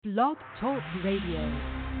Blog Talk Radio.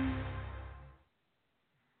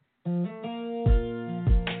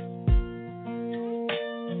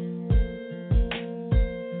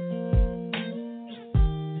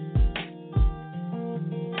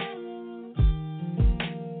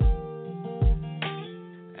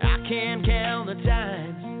 Can't count the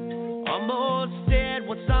times almost said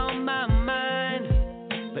what's on my mind,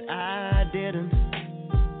 but I didn't.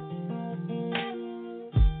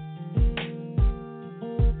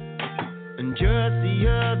 And just the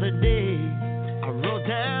other day I wrote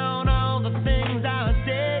down all the things I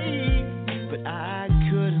say, but I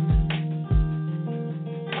couldn't,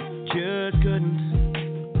 just couldn't.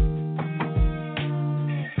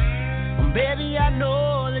 Baby, I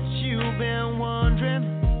know that you've been wondering.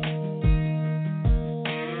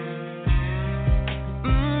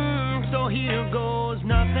 So here goes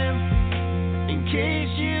nothing, in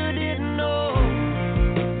case you didn't know.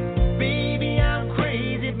 Baby, I'm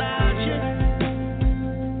crazy about you,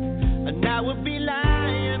 and I would be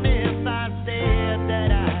lying if I said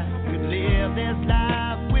that I could live this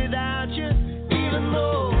life without you, even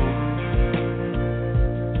though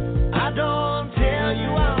I don't tell you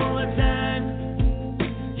all the time.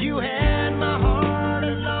 You had my heart a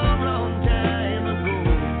long, long time ago,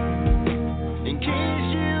 in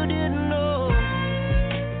case you didn't know.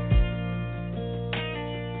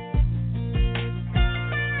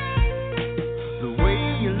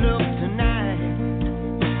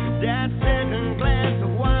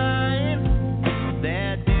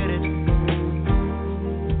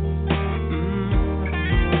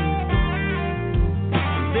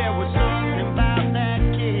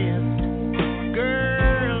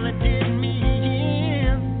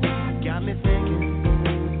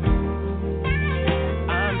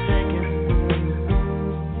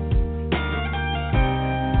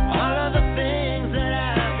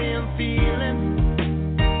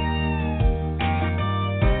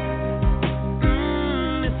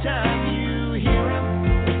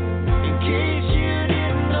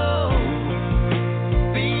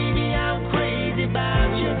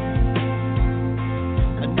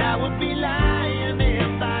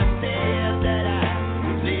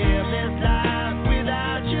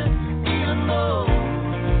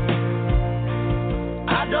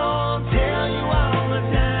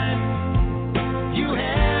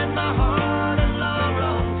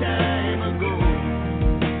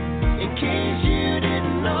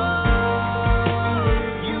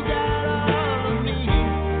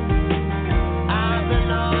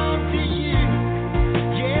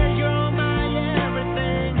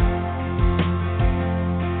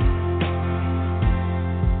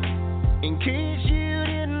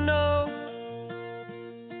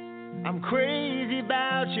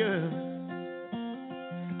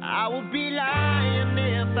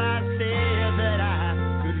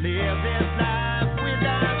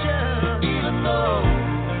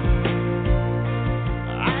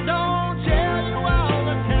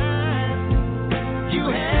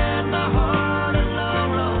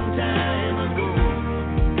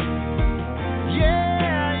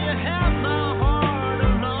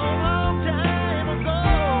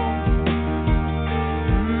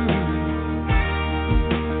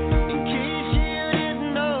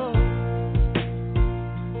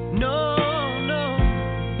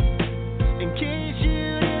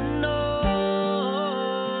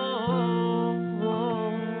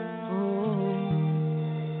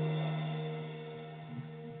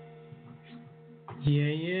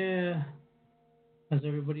 How's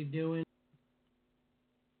everybody doing?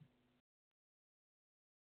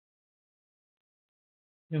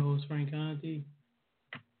 Your host, Frank Conti.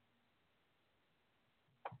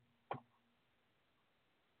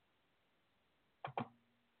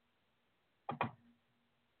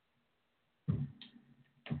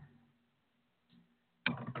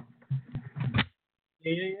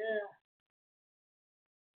 Yeah.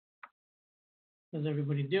 How's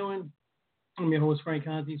everybody doing? I'm your host, Frank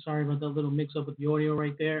Conti. Sorry about that little mix-up with the audio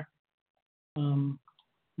right there.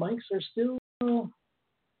 Mics are still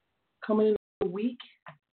coming in a week.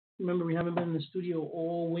 Remember, we haven't been in the studio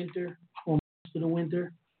all winter, or most of the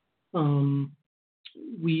winter.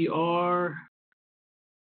 We are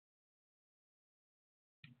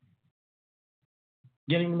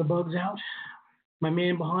getting the bugs out. My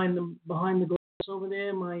man behind the glass over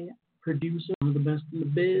there, my producer, one of the best in the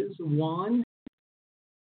biz, Juan.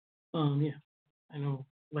 Yeah, I know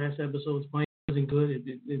last episode's mic wasn't good.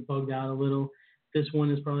 It bugged out a little. This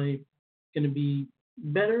one is probably going to be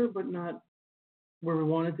better, but not where we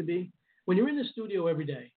want it to be. When you're in the studio every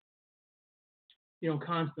day,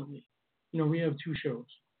 constantly, we have two shows.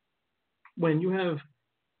 When you have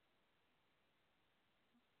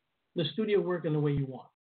the studio working the way you want.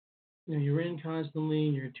 You're in constantly.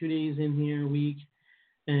 You're 2 days in here a week,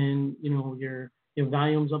 and your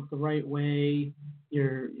volume's up the right way.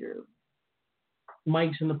 Your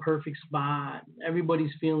mic's in the perfect spot.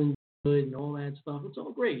 Everybody's feeling good and all that stuff. It's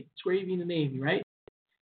all great. It's gravy in the Navy, right?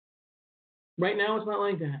 Right now, it's not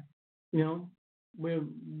like that.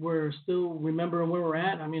 We're still remembering where we're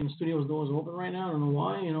at. I mean, the studio's doors open right now. I don't know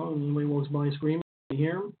why. Anybody walks by screaming, you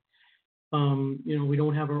hear them. We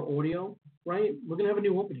don't have our audio, right? We're gonna have a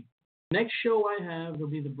new opening. Next show I have will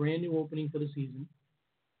be the brand new opening for the season,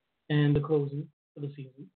 and the closing for the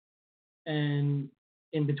season, and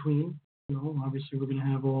in between, obviously we're gonna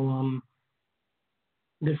have all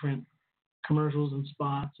different commercials and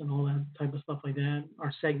spots and all that type of stuff like that.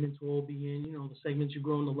 Our segments will all be in, the segments you've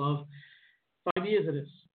grown to love. 5 years of this.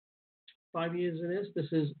 5 years of this.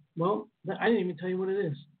 This is, I didn't even tell you what it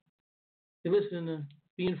is. You're listening to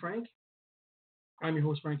Being Frank. I'm your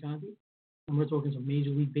host, Frank Conti, and we're talking some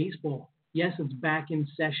Major League Baseball. Yes, it's back in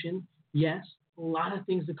session. Yes, a lot of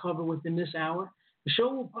things to cover within this hour. The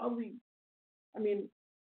show will probably,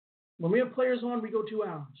 when we have players on, we go 2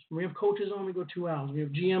 hours. When we have coaches on, we go 2 hours. When we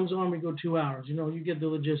have GMs on, we go 2 hours. You get the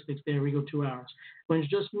logistics there, we go 2 hours. When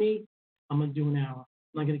it's just me, I'm going to do an hour.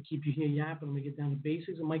 I'm not going to keep you here yapping. I'm going to get down to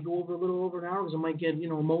basics. I might go over a little over an hour because I might get,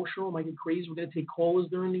 emotional. I might get crazy. We're going to take callers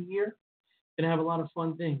during the year. Going to have a lot of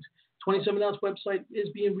fun things. 27 Ounce website is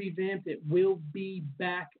being revamped. It will be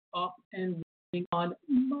back up and running on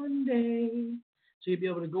Monday. So you'll be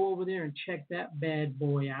able to go over there and check that bad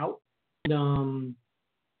boy out. And,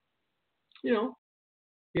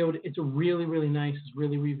 be able to, it's a really, really nice. It's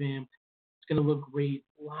really revamped. It's going to look great.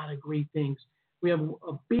 A lot of great things. We have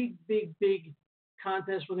a big, big, big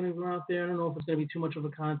contest we're going to go out there. I don't know if it's going to be too much of a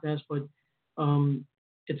contest, but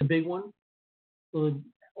it's a big one. So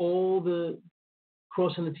all the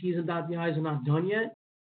crossing the T's and dot the I's are not done yet,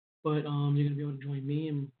 but you're going to be able to join me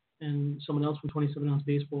and someone else from 27 Ounce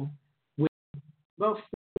Baseball with about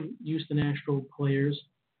 4 Houston Astro players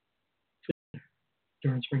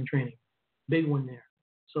during spring training. Big one there.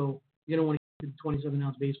 So you're going to want to keep the 27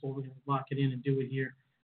 Ounce Baseball. We're going to lock it in and do it here.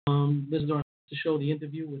 This is our show, The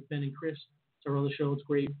Interview with Ben and Chris. It's our other show. It's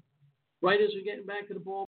great. Writers are getting back to the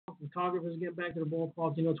ballpark. Photographers are getting back to the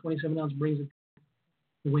ballpark. 27 Ounce brings it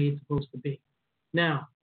the way it's supposed to be. Now,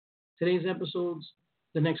 today's episodes,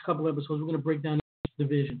 the next couple episodes, we're going to break down each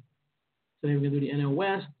division. Today we're going to do the NL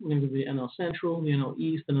West, we're going to do the NL Central, the NL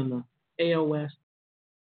East, and then the AL West,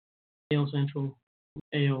 AL Central,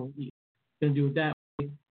 AL East. We're going to do it that way.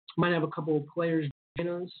 Might have a couple of players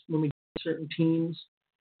join us when we get certain teams,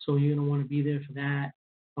 so you're going to want to be there for that.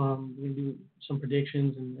 We're going to do some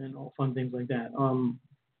predictions and all fun things like that.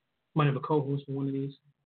 Might have a co-host for one of these.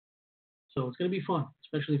 So it's going to be fun,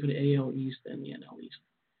 especially for the AL East and the NL East.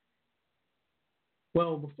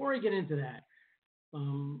 Well, before I get into that,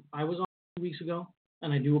 I was on 2 weeks ago,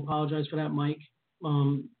 and I do apologize for that mic.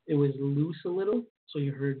 It was loose a little, so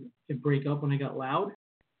you heard it break up when I got loud.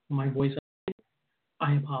 My voice,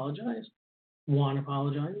 I apologize. Juan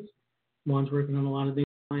apologizes. Juan's working on a lot of things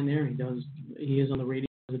behind there. He is on the radio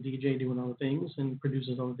as a DJ doing other things and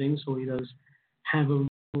produces other things, so he does have a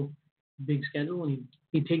real big schedule, and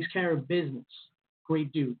he takes care of business.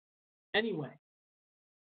 Great dude. Anyway,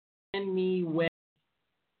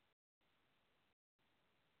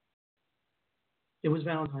 it was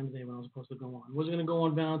Valentine's Day when I was supposed to go on. I wasn't going to go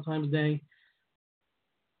on Valentine's Day.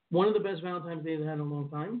 One of the best Valentine's Days I had in a long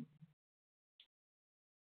time,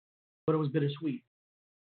 but it was bittersweet.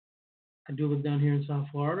 I do live down here in South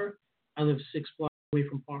Florida. I live 6 blocks away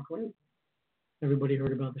from Parkland. Everybody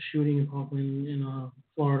heard about the shooting in Parkland in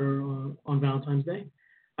Florida on Valentine's Day.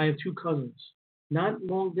 I have 2 cousins, not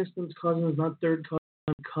long-distance cousins, not third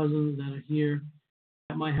cousins that are here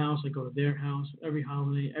at my house. I go to their house every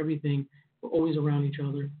holiday, everything. We're always around each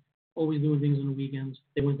other, always doing things on the weekends.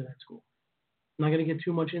 They went to that school. I'm not going to get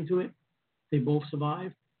too much into it. They both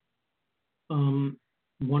survived.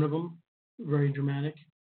 One of them, very dramatic,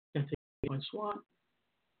 got taken by SWAT.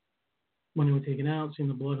 When they were taken out, seeing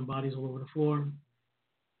the blood and bodies all over the floor.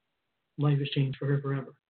 Life has changed for her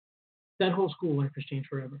forever. That whole school, life has changed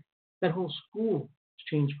forever. That whole school has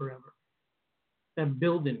changed forever. That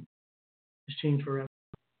building has changed forever.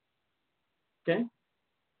 Okay?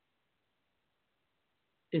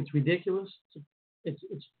 It's ridiculous.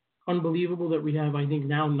 It's unbelievable that we have, I think,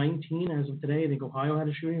 now 19 as of today. I think Ohio had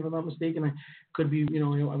a shooting, if I'm not mistaken. I could be,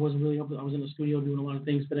 I wasn't really up. I was in the studio doing a lot of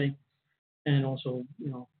things today, and also,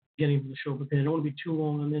 getting the show prepared. I don't want to be too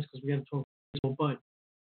long on this because we got to talk, but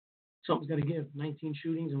something's got to give. 19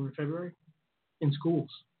 shootings in February in schools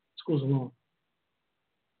alone.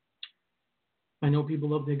 I know people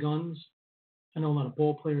love their guns. I know a lot of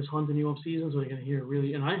ball players hunt in the off season, so they're going to hear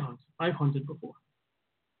really. And I hunt. I've hunted before.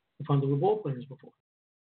 I've hunted with ball players before.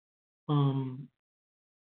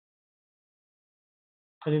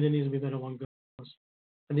 I think there needs to be better on guns.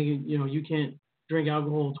 I think you can't drink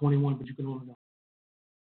alcohol at 21, but you can own a gun.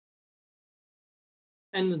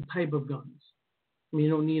 And the type of guns. I mean,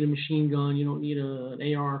 you don't need a machine gun. You don't need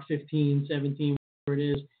an AR-15, 17, whatever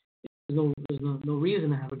it is. There's no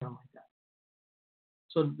reason to have a gun like that.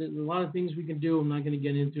 So there's a lot of things we can do. I'm not going to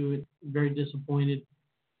get into it. I'm very disappointed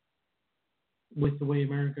with the way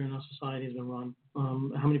America and our society has been run.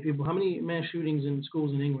 How many mass shootings in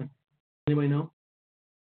schools in England? Anybody know?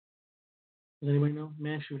 Does anybody know?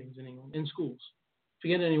 Mass shootings in England, in schools.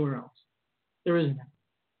 Forget anywhere else. There isn't any.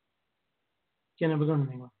 Can't have a gun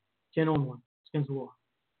in England. Can't own one. It's against the law.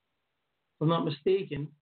 If I'm not mistaken,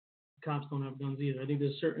 cops don't have guns either. I think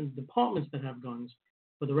there's certain departments that have guns,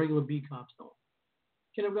 but the regular B cops don't.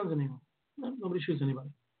 Can't have guns in England. No, nobody shoots anybody.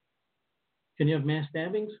 Can you have mass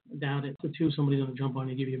stabbings? I doubt it. The two, somebody's going to jump on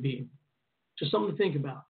you and give you a beating. Just something to think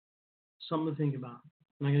about. Something to think about.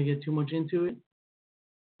 I'm not going to get too much into it.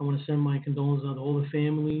 I want to send my condolences out to all the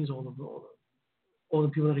families, all the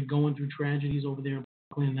people that are going through tragedies over there in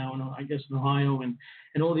Brooklyn now, and I guess in Ohio,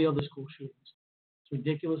 and all the other school shootings. It's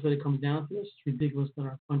ridiculous that it comes down to this. It's ridiculous that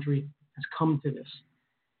our country has come to this.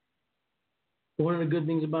 But one of the good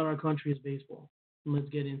things about our country is baseball. And let's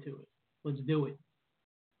get into it. Let's do it.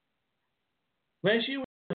 Last year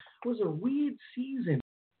was a weird season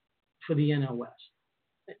for the NL West.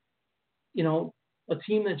 A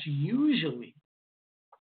team that's usually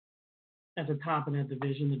at the top of that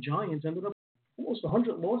division, the Giants, ended up almost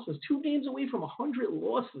 100 losses, 2 games away from 100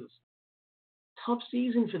 losses. Tough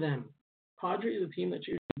season for them. Padres, a team that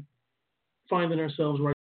you're finding ourselves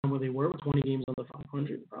right where they were, with 20 games under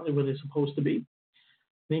 500, probably where they're supposed to be.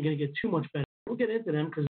 They ain't going to get too much better. We'll get into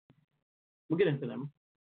them.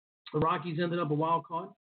 The Rockies ended up a wild card,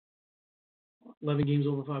 11 games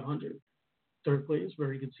over 500. Third place,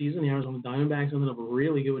 very good season. The Arizona Diamondbacks ended up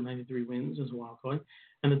really good with 93 wins as a wild card.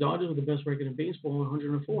 And the Dodgers with the best record in baseball,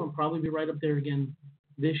 104, and probably be right up there again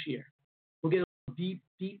this year. We'll get a deep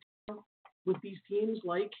with these teams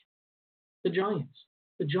like the Giants.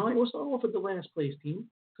 The Giants, we'll start off with the last place team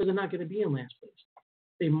because they're not going to be in last place.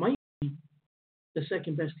 They might be the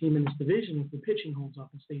second best team in this division if the pitching holds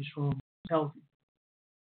up and stays strong and healthy.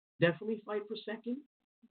 Definitely fight for second.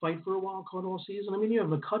 Fight for a wild card all season. I mean, you have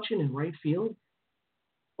McCutchen in right field,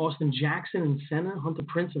 Austin Jackson in center, Hunter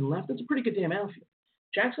Prince in left. That's a pretty good damn outfield.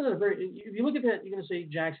 Jackson had if you look at that, you're going to say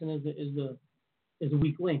Jackson is the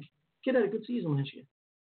weak link. Kid had a good season last year.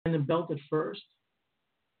 And then Belt at first,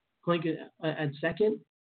 Klink at second,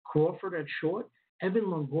 Crawford at short. Evan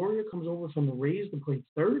Longoria comes over from the Rays to play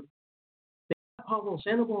third. They have Pablo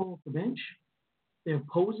Sandoval off the bench. They have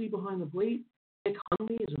Posey behind the plate. Nick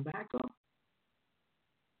Hundley is a backup.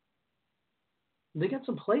 They got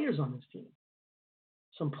some players on this team.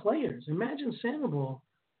 Some players. Imagine Sandoval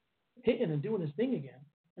hitting and doing his thing again.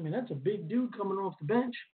 I mean, that's a big dude coming off the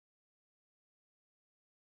bench.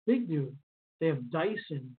 Big dude. They have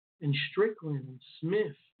Dyson and Strickland and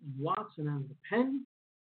Smith and Watson out of the pen.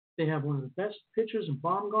 They have one of the best pitchers in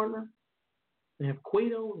Baumgartner. They have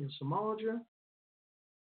Cueto and Samalaja.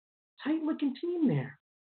 Tight-looking team there.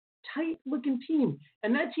 Tight-looking team.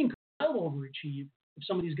 And that team could well overachieve if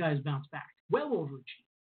some of these guys bounce back. Well overachieve.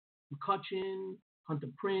 McCutchen, Hunter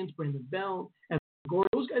Prince, Brandon Belt, and Gore.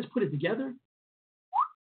 Those guys put it together.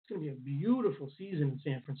 It's going to be a beautiful season in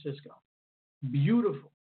San Francisco.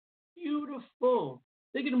 Beautiful. Beautiful.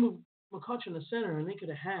 They could have moved McCutchen to center, and they could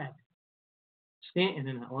have had Stanton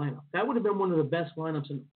in that lineup. That would have been one of the best lineups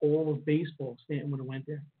in all of baseball. Stanton would have went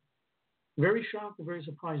there. Very shocked and very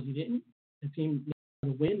surprised he didn't. The team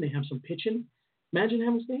to win. They have some pitching. Imagine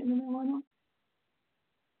having Stanton in that lineup.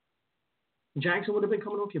 Jackson would have been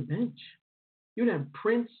coming off your bench. You'd have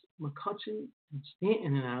Prince, McCutchen, and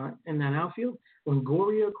Stanton in that outfield.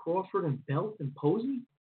 Longoria, Crawford, and Belt, and Posey.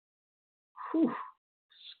 Whew,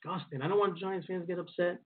 disgusting. I don't want Giants fans to get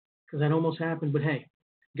upset because that almost happened. But, hey,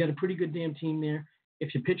 you got a pretty good damn team there.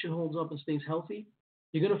 If your pitching holds up and stays healthy,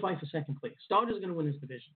 you're going to fight for second place. Dodgers are going to win this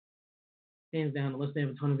division. Hands down, unless they have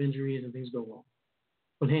a ton of injuries and things go wrong.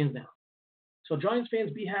 But hands down. So Giants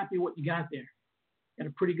fans, be happy with what you got there. Got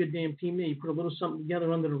a pretty good damn team there. You put a little something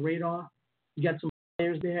together under the radar. You got some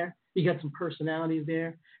players there. You got some personalities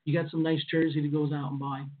there. You got some nice jersey that goes out and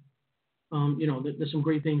buy. There's some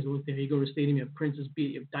great things to look there. You go to the stadium, you have Princess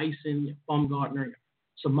Beat, you have Dyson, you have Baumgartner, you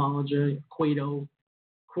have Samalaja, you have Cueto.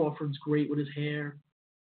 Crawford's great with his hair.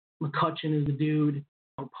 McCutchen is the dude.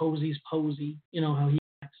 Posey's Posey. You know how he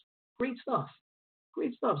acts. Great stuff.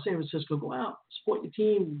 Great stuff, San Francisco. Go out, support your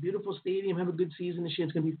team. Beautiful stadium. Have a good season this year.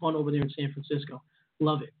 It's going to be fun over there in San Francisco.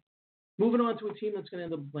 Love it. Moving on to a team that's going to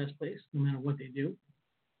end up in last place, no matter what they do.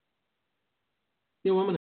 I'm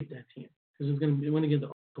going to hate that team because we're going to get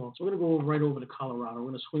the so we're going to go right over to Colorado. We're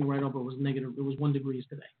going to swing right over. It was negative. It was 1 degree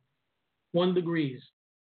today. 1 degree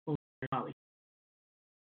over there,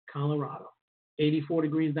 Colorado. 84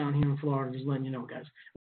 degrees down here in Florida. Just letting you know, guys.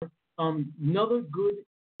 Another good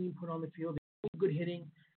team put on the field. They have good hitting,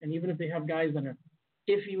 and even if they have guys that are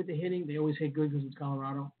iffy with the hitting, they always hit good because it's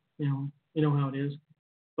Colorado. You know how it is.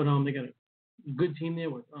 But they got a good team there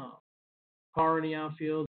with Parr in the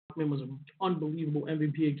outfield. Hockman was an unbelievable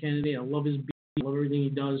MVP candidate. I love his beat. I love everything he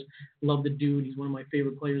does. Love the dude. He's one of my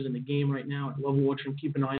favorite players in the game right now. I love watching him.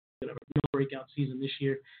 Keep an eye on him. He's going to have a breakout season this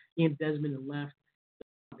year. Ian Desmond at left.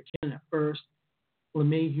 McKinnon at first.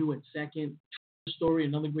 LeMahieu at second. Story,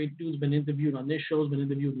 another great dude, has been interviewed on this show. Has been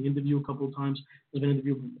interviewed in the interview a couple of times. Has been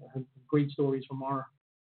interviewed. Has great stories from our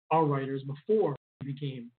writers before he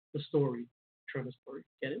became the story, Trevor Story,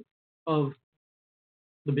 get it, of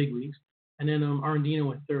the big leagues. And then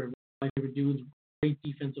Arandino at third. My favorite dudes. Great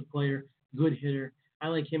defensive player. Good hitter. I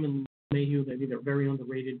like him and Mayhew. I think they're very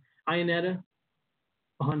underrated. Iannetta,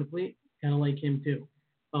 behind the plate, kind of like him too.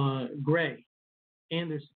 Gray,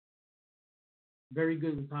 Anderson, very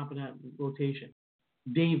good at the top of that rotation.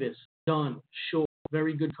 Davis, Dunn, Shaw,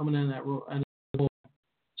 very good coming out of that role.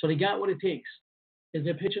 So they got what it takes. Is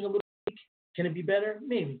their pitching a little weak? Can it be better?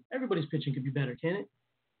 Maybe. Everybody's pitching could be better, can it?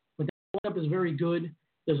 But that lineup is very good.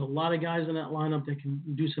 There's a lot of guys in that lineup that can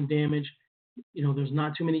do some damage. There's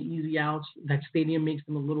not too many easy outs. That stadium makes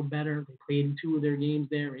them a little better. They play 82 of their games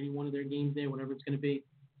there, any one of their games there, whatever it's going to be.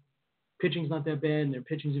 Pitching's not that bad, and their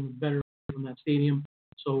pitching's even better from that stadium.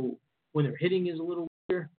 So when their hitting is a little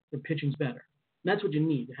weaker, their pitching's better. And that's what you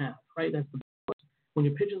need to have, right? That's the best. When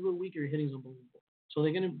your pitch is a little weaker, your hitting's unbelievable. So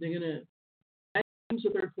they're gonna that team's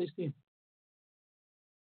a third place team.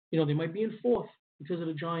 They might be in fourth because of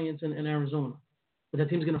the Giants and Arizona. But that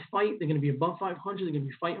team's going to fight. They're going to be above 500. They're going to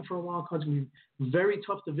be fighting for a wild card. It's going to be a very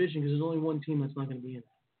tough division because there's only one team that's not going to be in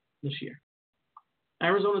that this year.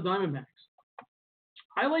 Arizona Diamondbacks.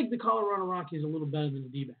 I like the Colorado Rockies a little better than the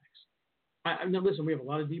D-backs. Now, listen, we have a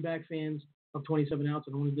lot of D-back fans of 27 outs.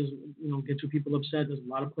 I don't want to get too people upset. There's a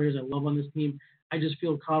lot of players I love on this team. I just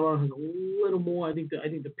feel Colorado has a little more. I think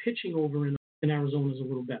the pitching over in Arizona is a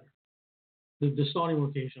little better. The starting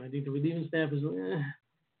rotation. I think the relieving staff is.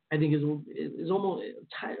 I think is almost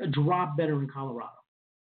a drop better in Colorado.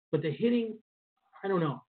 But the hitting, I don't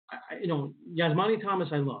know. Yasmani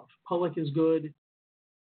Thomas I love. Pollock is good.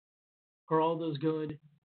 Peralta is good.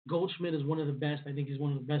 Goldschmidt is one of the best. I think he's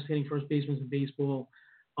one of the best hitting first basemen in baseball.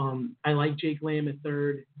 I like Jake Lamb at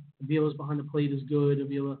third. Avila's behind the plate is good.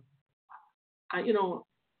 Avila.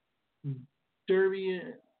 Derby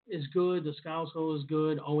is good. Descalso is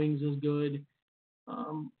good. Owings is good.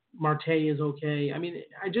 Marte is okay. I mean,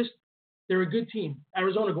 they're a good team.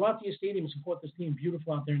 Arizona, go out to your stadium and support this team.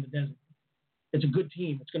 Beautiful out there in the desert. It's a good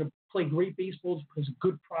team. It's going to play great baseball. It's a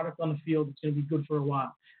good product on the field. It's going to be good for a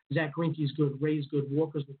while. Zach Greinke's good. Ray's good.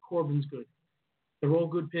 Walker's good. Corbin's good. They're all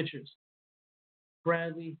good pitchers.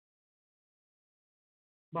 Bradley,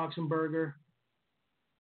 Boxenberger,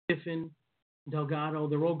 Kiffin, Delgado,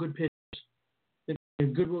 they're all good pitchers. They're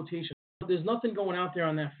good rotation. There's nothing going out there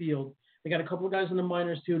on that field. They got a couple of guys in the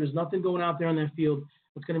minors, too. There's nothing going out there on that field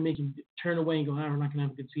that's going to make him turn away and go, we're not going to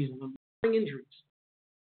have a good season. Barring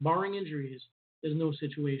injuries, there's no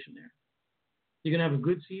situation there. You're going to have a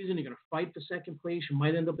good season. You're going to fight for second place. You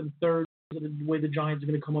might end up in third because of the way the Giants are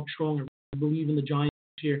going to come up strong. I believe in the Giants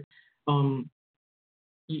this year.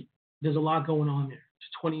 There's a lot going on there.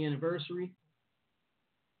 It's 20th anniversary.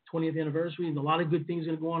 And a lot of good things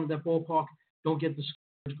going to go on at that ballpark. Don't get discouraged.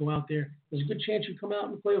 Go out there. There's a good chance you come out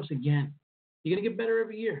in the playoffs again. You're going to get better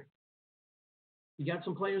every year. You got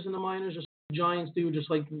some players in the minors, just like the Giants do,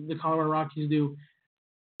 just like the Colorado Rockies do.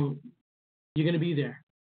 You're going to be there.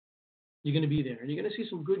 And you're going to see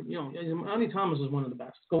some good, Yasmani Thomas is one of the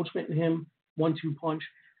best. Goldschmidt and him, 1-2 punch,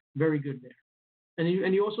 very good there.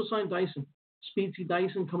 And you also signed Dyson. Speedsy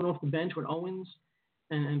Dyson coming off the bench with Owens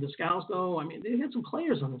and Descalso. I mean, they had some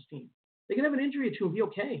players on this team. They can have an injury or two and be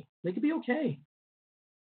okay. They could be okay.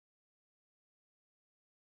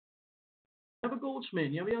 You have a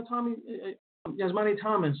Goldschmidt. You have Yasmani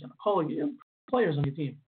Thomas and Pollock. You have players on your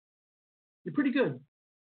team. You're pretty good.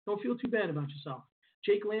 Don't feel too bad about yourself.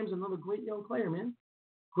 Jake Lamb's another great young player, man.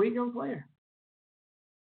 Great young player.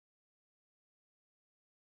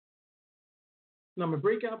 Now, I'm a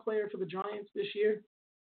breakout player for the Giants this year.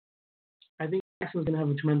 I think Jackson's going to have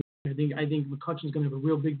a tremendous year. I think McCutcheon's going to have a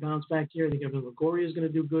real big bounce back here. I think Evan Longoria is going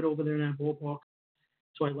to do good over there in that ballpark.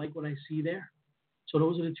 So I like what I see there. So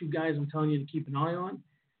those are the two guys I'm telling you to keep an eye on.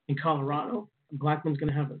 In Colorado, Blackman's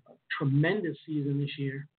going to have a tremendous season this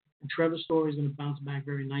year, and Trevor Story is going to bounce back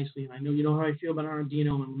very nicely. And I know you know how I feel about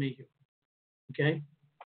Arandino and Mayhew. Okay?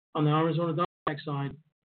 On the Arizona Diamondbacks side,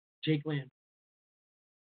 Jake Lamb.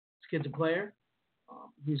 This kid's a player.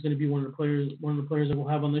 He's going to be one of the players that we'll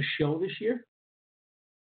have on this show this year.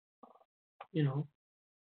 You know,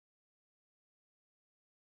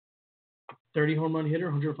 30 home run hitter,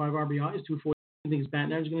 105 RBIs, 240. I think his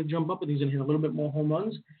batting average is going to jump up, and he's going to hit a little bit more home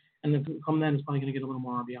runs. And then come then, he's probably going to get a little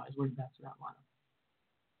more RBIs when he bats in that lineup.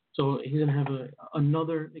 So he's going to have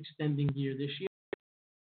another extending year this year.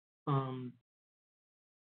 And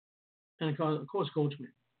of course,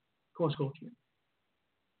 Coachman.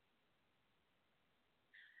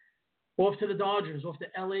 Off to the Dodgers, off to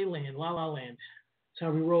LA land, La La Land. That's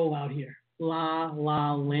how we roll out here. La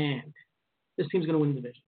La Land. This team's going to win the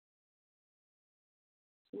division.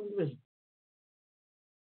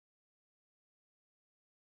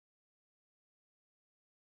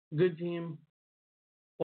 Good team.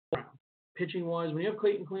 Pitching wise, when you have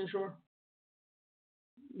Clayton Kershaw,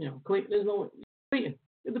 you know, Clayton.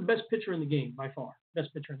 You're the best pitcher in the game by far.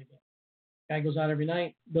 Best pitcher in the game. Guy goes out every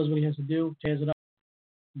night, does what he has to do, tears it up.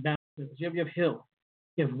 Bounces. You have Hill.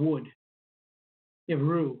 You have Wood. You have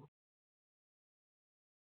Rue.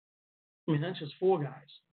 I mean, that's just four guys.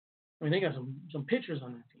 I mean, they got some pitchers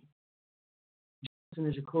on that team. Johnson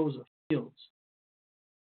is your closer. Fields.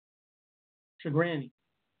 Shagrani.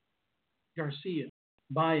 Garcia.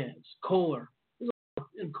 Baez. Kohler.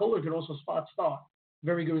 And Kohler could also spot start.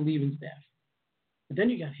 Very good relieving staff. But then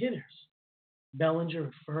you got hitters. Bellinger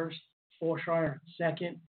at first. Forshaw at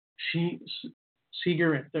second.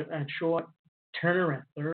 Seager at short. Turner at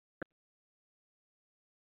third.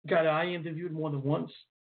 Got I interviewed more than once.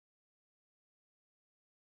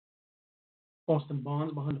 Austin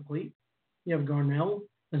Barnes behind the plate. You have Garnell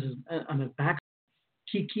on the back.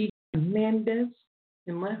 Kiki Hernandez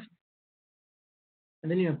in left. And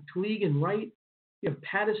then you have Teague in right. You have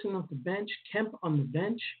Patterson off the bench. Kemp on the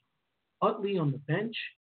bench. Utley on the bench.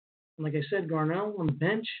 And like I said, Garnell on the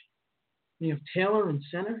bench. And you have Taylor in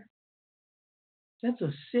center. That's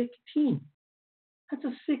a sick team.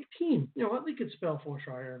 You know, Utley could spell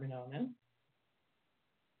Forshaw every now and then.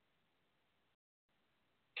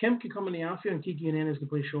 Kemp can come in the outfield and Kiki Hernandez can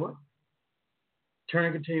play short.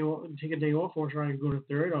 Turner could take a day off. Forshaw could go to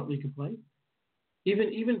third. Utley could play.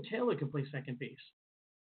 Even Taylor could play second base.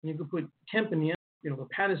 And you could put Kemp in the outfield or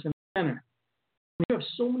Patterson in the center. You have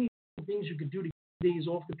so many things you could do to get days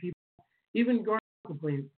off the people. Even Garnett could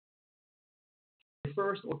play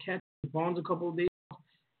first or catch Bonds a couple of days off.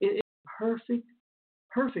 It's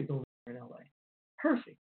perfect over there in LA.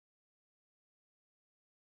 Perfect.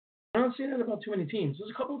 I don't see that about too many teams. There's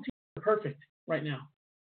a couple of teams that are perfect right now.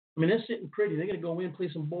 I mean, they're sitting pretty. They're going to go in and play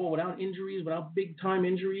some ball without injuries, without big time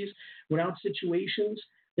injuries, without situations.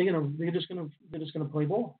 They're just going to play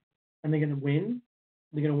ball, and they're going to win.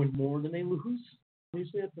 They're going to win more than they lose.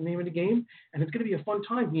 Obviously, that's the name of the game, and it's going to be a fun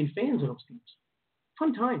time being fans of those teams.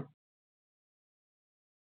 Fun time.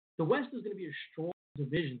 The West is going to be a strong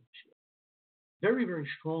division this year. Very, very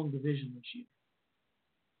strong division this year.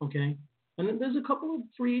 Okay? And then there's a couple of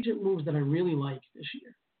free agent moves that I really like this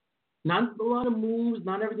year. Not a lot of moves,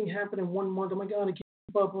 not everything happened in 1 month. Oh my God, I can't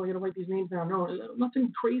keep up. I got to write these names down. No,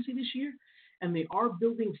 nothing crazy this year. And they are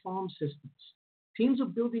building farm systems. Teams are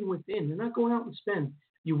building within. They're not going out and spend.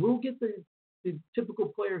 You will get the typical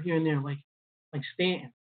player here and there, like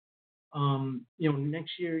Stanton.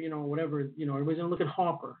 Next year, whatever, everybody's going to look at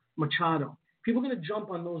Harper, Machado. People are going to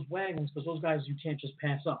jump on those wagons because those guys you can't just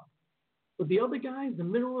pass up. But the other guys, the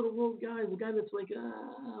middle of the road guys, the guy that's like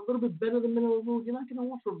a little bit better than middle of the road, you're not going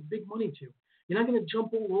to offer big money to. You're not going to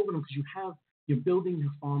jump all over them because you're building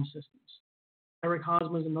your farm systems. Eric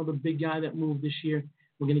Hosmer is another big guy that moved this year.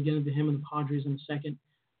 We're going to get into him and the Padres in a second.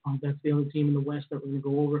 That's the other team in the West that we're going to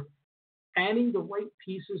go over. Adding the right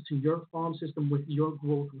pieces to your farm system with your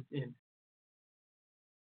growth within.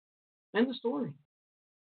 End the story.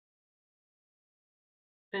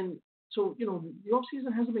 And so, the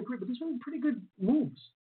offseason hasn't been great, but these have been pretty good moves.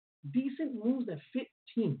 Decent moves that fit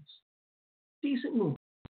teams. Decent moves.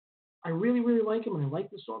 I really, really like them, and I like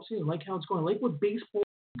this offseason. I like how it's going. I like where baseball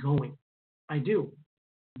is going. I do.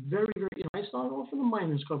 Very, very. I started off in the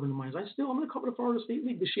minors, covering the minors. I'm going to cover the Florida State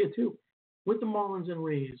League this year, too, with the Marlins and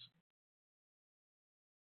Rays.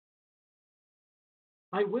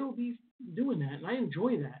 I will be doing that, and I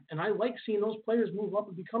enjoy that. And I like seeing those players move up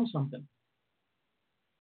and become something.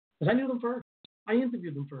 Because I knew them first. I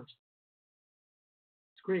interviewed them first.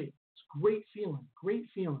 It's great. It's a great feeling. Great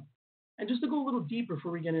feeling. And just to go a little deeper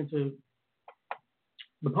before we get into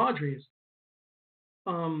the Padres.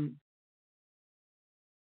 The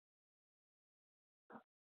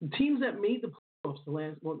teams that made the playoffs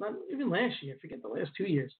not even last year, forget the last 2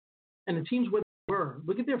 years, and the teams where they were,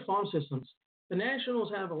 look at their farm systems. The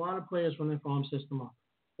Nationals have a lot of players from their farm system up.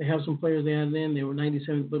 They have some players they added in. They were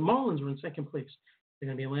 97, but Marlins were in second place. They're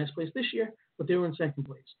going to be in last place this year, but they were in second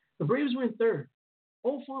place. The Braves were in third.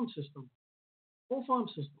 Whole farm system.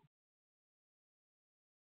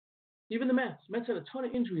 Even the Mets. Mets had a ton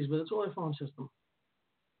of injuries, but it's all their farm system.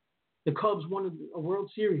 The Cubs won a World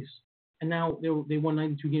Series, and now they won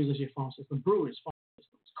 92 games this year, farm system. Brewers, farm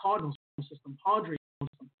systems. Cardinals, farm system. Padres, farm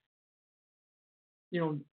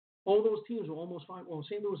system. All those teams were almost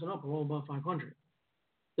St. Louis and up are all above 500.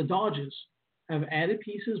 The Dodgers have added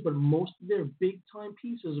pieces, but most of their big-time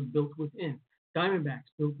pieces are built within.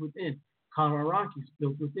 Diamondbacks built within. Colorado Rockies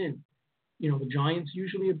built within. The Giants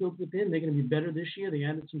usually are built within. They're going to be better this year. They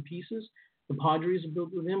added some pieces. The Padres are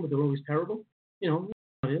built within, but they're always terrible. How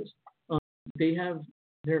it is.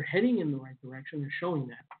 They're heading in the right direction. They're showing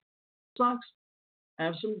that. Sox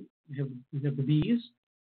have we have the Bees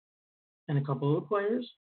and a couple other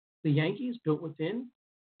players. The Yankees built within.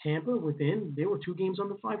 Tampa within. They were 2 games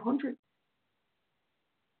under 500.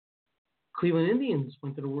 Cleveland Indians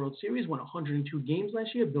went to the World Series, won 102 games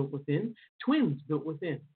last year, built within. Twins built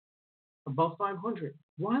within, above 500.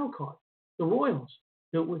 Wild card. The Royals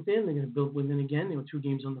built within. They're going to build within again. They were 2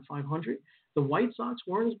 games under 500. The White Sox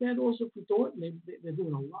weren't as bad also as we thought. They're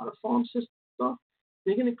doing a lot of farm system stuff.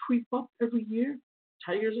 They're going to creep up every year.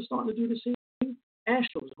 Tigers are starting to do the same thing.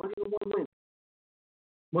 Astros, 101 wins.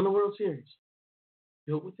 Won the World Series.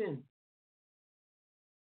 Built within.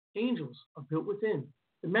 Angels are built within.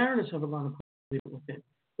 The Mariners have a lot of players built within.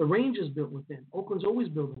 The Rangers built within. Oakland's always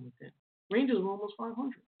building within. Rangers are almost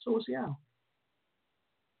 500. So is Seattle.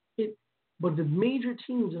 But the major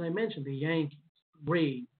teams that I mentioned, the Yankees,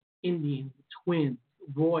 Rays, Indians, the Twins,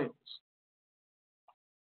 Royals,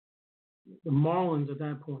 the Marlins at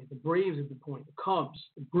that point, the Braves at the point, the Cubs,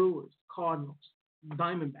 the Brewers, the Cardinals,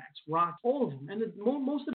 Diamondbacks, Rocks, all of them. And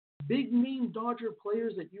most of the big name Dodger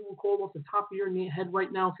players that you will call off the top of your head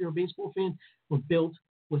right now if you're a baseball fan were built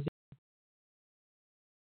within.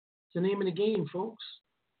 It's the name of the game, folks.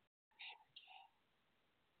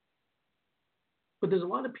 But there's a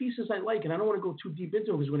lot of pieces I like, and I don't want to go too deep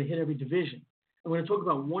into it because we're going to hit every division. I'm going to talk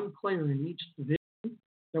about one player in each division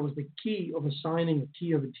that was the key of a signing, a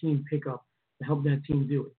key of a team pickup to help that team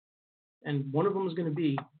do it. And one of them is going to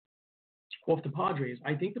be off the Padres.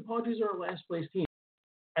 I think the Padres are a last place team.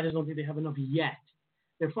 I just don't think they have enough yet.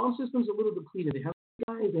 Their farm system's a little depleted. They have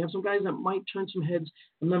some guys that might turn some heads.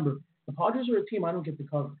 Remember, the Padres are a team I don't get to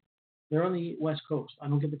cover. They're on the West Coast. I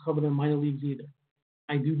don't get to cover their minor leagues either.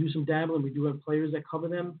 I do some dabbling. We do have players that cover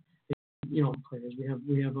them. Players. We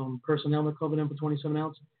have personnel that cover them for 27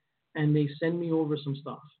 ounce, and they send me over some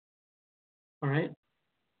stuff. All right.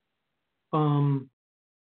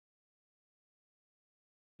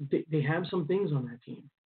 They have some things on that team.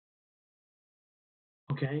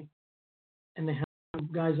 Okay, and they have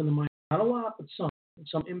guys in the minor. Not a lot, but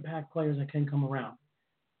some impact players that can come around.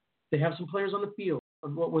 They have some players on the field.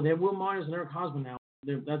 Well, they have Will Myers and Eric Hosmer now.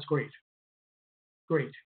 That's great.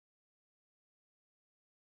 Great.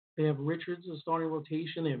 They have Richards as starting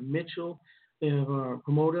rotation. They have Mitchell. They have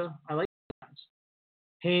Promoter. I like those guys.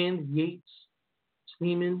 Hand, Yates,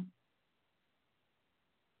 Sleeman,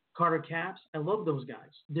 Carter Capps. I love those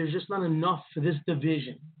guys. There's just not enough for this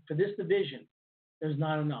division. There's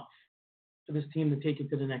not enough for this team to take it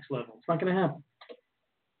to the next level. It's not going to happen.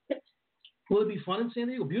 Will it be fun in San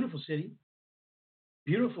Diego? Beautiful city.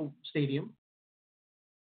 Beautiful stadium.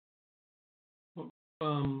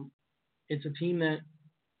 It's a team that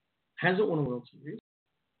hasn't won a World Series.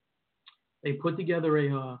 They put together they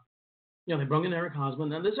brought in Eric Hosmer.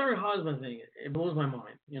 Now, this Eric Hosmer thing, it blows my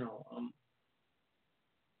mind.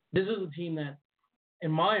 This is a team that,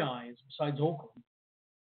 in my eyes, besides Oakland,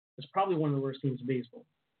 is probably one of the worst teams in baseball.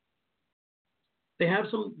 They have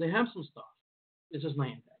some stuff. It's just not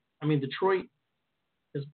that. I mean, Detroit,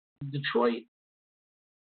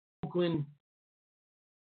 Oakland,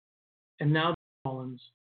 and now the Marlins,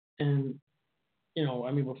 and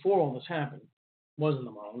before all this happened, wasn't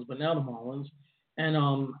the Marlins, but now the Marlins, and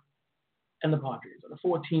the Padres are the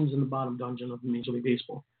 4 teams in the bottom dungeon of Major League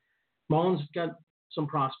Baseball. Marlins got some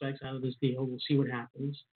prospects out of this deal. We'll see what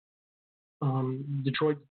happens.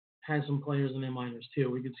 Detroit has some players in their minors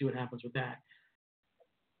too. We can see what happens with that.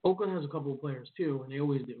 Oakland has a couple of players too, and they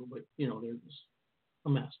always do, but they're just a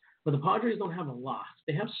mess. But the Padres don't have a lot.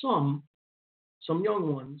 They have some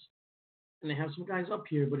young ones, and they have some guys up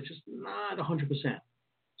here, but it's just not 100%.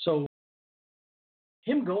 So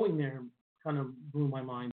him going there kind of blew my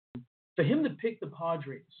mind. For him to pick the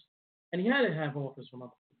Padres, and he had to have offers from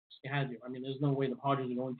other teams. He had to. I mean, there's no way the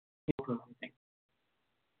Padres are going to offer him anything.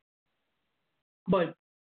 But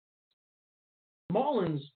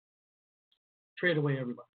Marlins trade away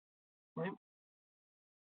everybody, right?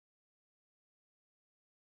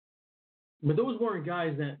 But those weren't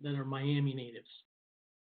guys that are Miami natives.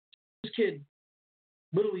 This kid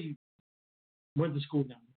literally went to school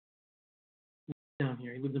down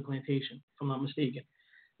here. He lived in Plantation, if I'm not mistaken.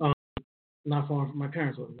 Not far from my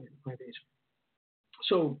parents lived in Plantation.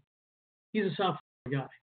 So he's a South Florida guy.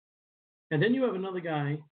 And then you have another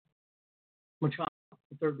guy, Machado,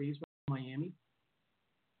 the third baseman from Miami.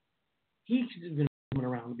 He's going to be coming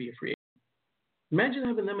around to be a free agent. Imagine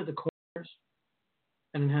having them at the corners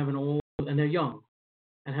and then having and they're young,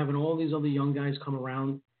 and having all these other young guys come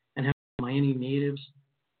around and have Miami natives.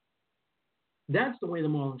 That's the way the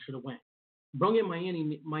Marlins should have went. Bring in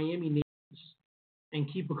Miami natives and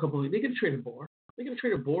keep a couple of. They could have traded Bour. They could have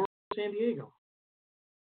traded Bour to San Diego.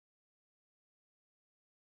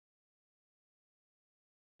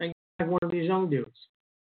 And have one of these young dudes,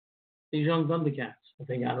 these young Thundercats that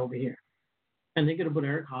they got over here. And they could have put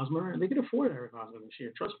Eric Hosmer, and they could afford Eric Hosmer this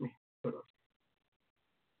year. Trust me, could have.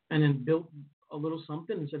 And then built a little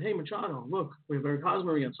something and said, hey, Machado, look, we have Eric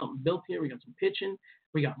Hosmer. We got something built here. We got some pitching.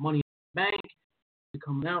 We got money in the bank. We're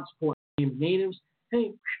coming out, supporting natives.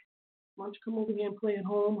 Hey, why don't you come over here and play at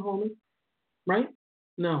home, homie? Right?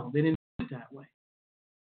 No, they didn't do it that way.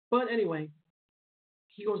 But anyway,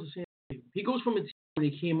 he goes to San Diego. He goes from a team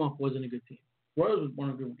when he came up wasn't a good team. Royals was one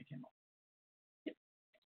of good when he came up.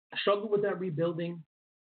 Struggled with that rebuilding.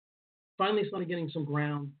 Finally started getting some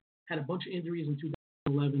ground. Had a bunch of injuries in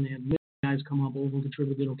 2011. They had many guys come up, over and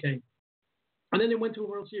contributed okay. And then they went to a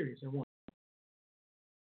World Series and won.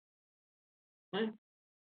 Right?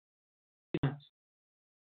 Yes.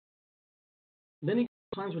 Then he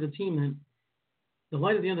signs with a team that the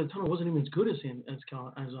light at the end of the tunnel wasn't even as good as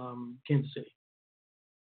Kansas City.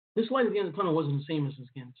 This light at the end of the tunnel wasn't the same as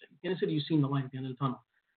Kansas City. Kansas City, you've seen the light at the end of the tunnel.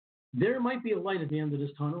 There might be a light at the end of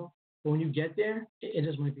this tunnel, but when you get there, it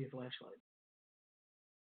just might be a flashlight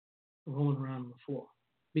rolling around on the floor.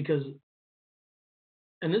 Because,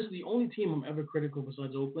 and this is the only team I'm ever critical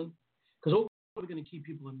besides Oakland, because Oakland was going to keep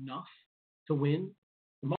people enough to win,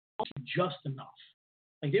 the Marlins just enough.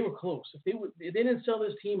 Like, they were close. If they didn't sell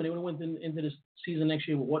this team and they would have went into this season next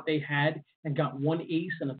year with what they had and got one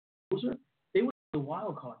ace and a closer, they would have been a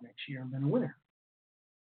wild card next year and been a winner.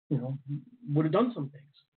 You know, would have done some things.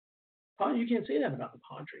 You can't say that about the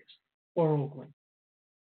Padres or Oakland.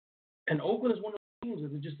 And Oakland is one of the teams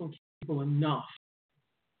that they just don't keep people enough.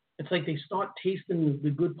 It's like they start tasting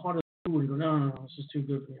the good part of the food and go, no, this is too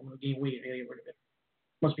good for me. I'm going to gain weight. I got to get rid of it.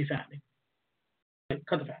 Must be fattening. Right?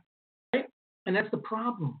 Cut the fat. Right? And that's the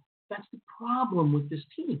problem. That's the problem with this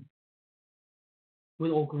team,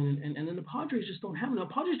 with Oakland. And then the Padres just don't have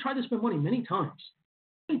enough. Padres tried to spend money many times.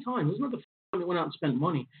 Many times. It was not the first time they went out and spent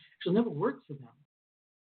money. It never worked for them.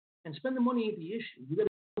 And spend the money ain't the issue. You got to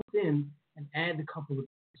put in and add a couple of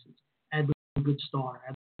pieces. Add the good star.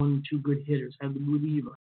 Add 1 2 good hitters. Add the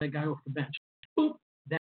reliever. That guy off the bench. Boop.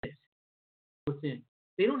 That's it. Within.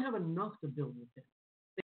 They don't have enough to build within.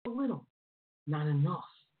 They have a little. Not enough.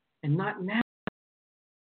 And not now.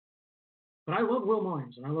 But I love Will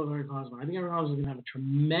Myers and I love Eric Hosmer. I think Eric Hosmer is going to have a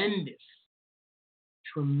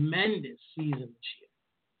tremendous season this year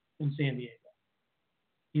in San Diego.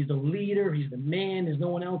 He's the leader. He's the man. There's no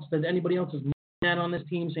one else that anybody else is mad on this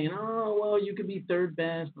team saying, oh, well, you could be third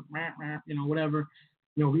best, but whatever.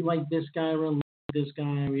 We like this guy. We like this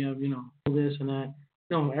guy. We have, this and that.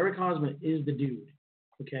 No, Eric Hosmer is the dude.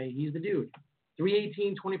 Okay, he's the dude.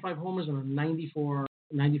 318, 25 homers, and a 94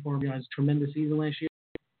 RBIs. Tremendous season last year.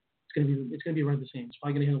 It's gonna be right the same. It's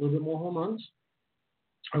probably gonna hit a little bit more home runs.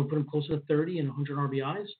 I would put him closer to 30 and 100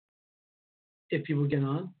 RBIs if he would get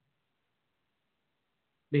on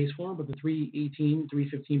base for him, but the 318,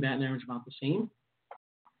 315 batting average about the same.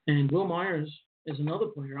 And Will Myers is another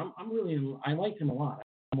player. I liked him a lot.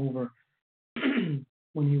 I'm over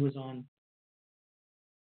when he was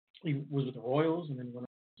with the Royals, and then went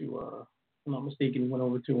to, if I'm not mistaken, he went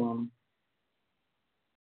over to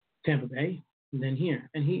Tampa Bay, and then here.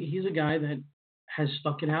 And he's a guy that has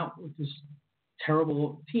stuck it out with this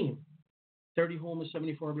terrible team. 30 homers,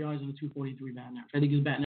 74 RBIs, and a 243 batting average. I think his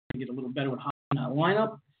batting average will get a little better with in that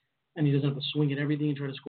lineup, and he doesn't have to swing at everything and try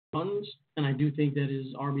to score runs. And I do think that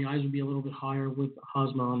his RBIs would be a little bit higher with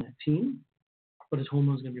Hosmer on that team, but his home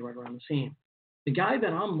run's going to be right around the same. The guy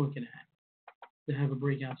that I'm looking at to have a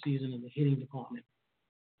breakout season in the hitting department,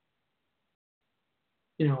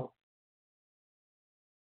 you have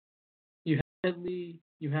Headley,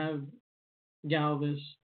 you have Galvis.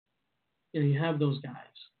 You have those guys.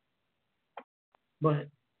 But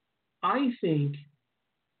I think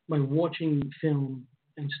by watching film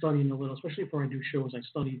and studying a little, especially before I do shows, I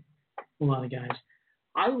study a lot of guys.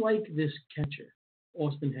 I like this catcher,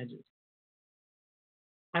 Austin Hedges.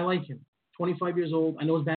 I like him. 25 years old. I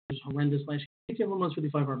know his bat was horrendous last year. 18 home runs,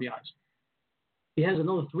 55 RBIs. He has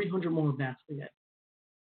another 300 more bats to get.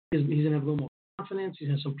 He's going to have a little more confidence. He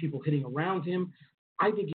has some people hitting around him.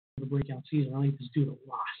 I think he's going to have a breakout season. I like this dude a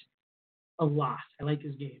lot. A lot. I like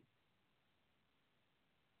his game.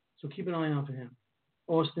 So keep an eye out for him.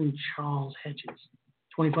 Austin Charles Hedges,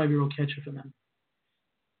 25-year-old catcher for them.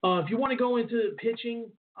 If you want to go into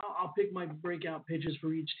pitching, I'll pick my breakout pitchers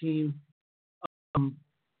for each team.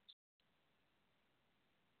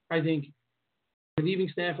 I think relieving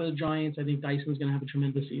staff of the Giants, I think Dyson's going to have a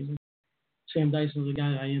tremendous season. Sam Dyson's a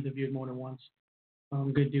guy that I interviewed more than once.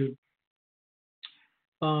 Good dude.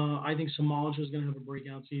 I think Samaj is going to have a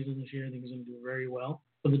breakout season this year. I think he's going to do very well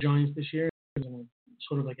for the Giants this year. He's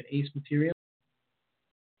sort of like an ace material.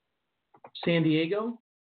 San Diego,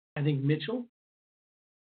 I think Mitchell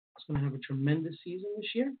is going to have a tremendous season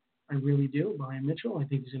this year. I really do. Brian Mitchell, I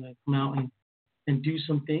think he's going to come out and do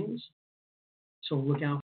some things. So look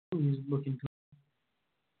out for him. He's looking good.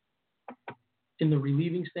 In the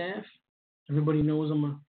relieving staff, everybody knows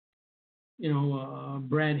I'm a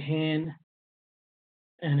Brad Hand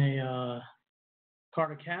and a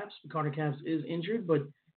Carter Capps. Carter Capps is injured, but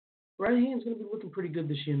Brad Hand's going to be looking pretty good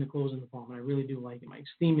this year in the closing department. I really do like him. I like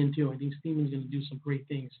Steeman too. I think Steeman's going to do some great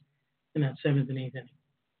things in that 7th and 8th inning.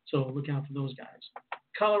 So look out for those guys.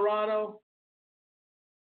 Colorado,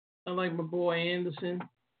 I like my boy Anderson.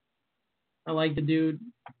 I like the dude.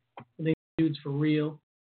 I think the dude's for real.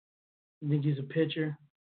 I think he's a pitcher.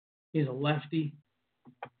 He's a lefty.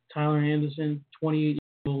 Tyler Anderson, 28 years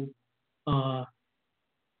old.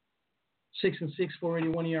 6-6,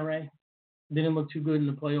 4.81 ERA. Didn't look too good in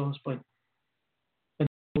the playoffs, but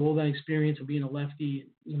all that experience of being a lefty,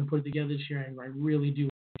 he's going to put it together this year. I really do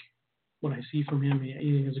like what I see from him.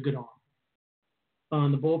 He has a good arm.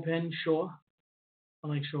 On the bullpen, Shaw. I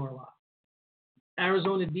like Shaw a lot.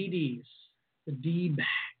 Arizona DDs. The D-backs.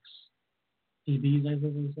 DBs, I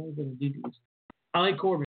think the DBs. I like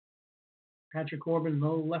Corbin. Patrick Corbin,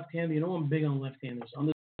 no left-hander. You know I'm big on left-handers. I'm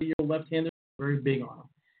the 30-year-old left-hander, very big on him.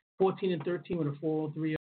 14-13 with a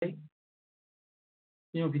 4.03 ERA.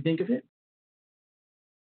 You know, if you think of it,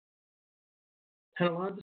 had a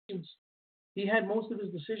lot of decisions. He had most of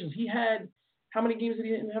his decisions. He had, how many games did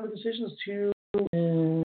he have a decisions? 2,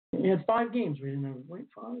 and he had 5 games where he didn't have,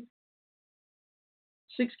 5?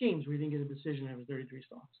 6 games where he didn't get a decision after 33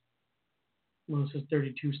 starts. Well, it says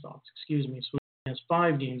 32 starts, excuse me. So he has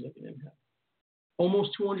 5 games that he didn't have.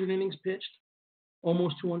 Almost 200 innings pitched,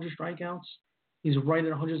 almost 200 strikeouts. He's right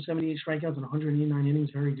at 178 strikeouts and 189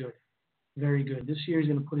 innings. Very good. Very good. This year he's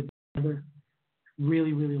going to put it together.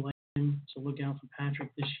 Really, really like him. So look out for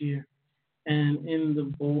Patrick this year. And in the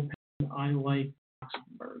bullpen, I like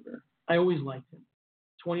Boxberger. I always liked him.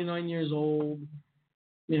 29 years old.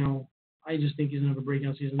 I just think he's going to have a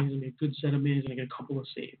breakout season. He's going to be a good setup man. He's going to get a couple of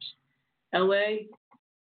saves. LA,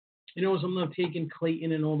 so I'm not taking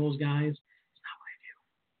Clayton and all those guys. It's not what I do.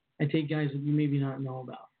 I take guys that you maybe not know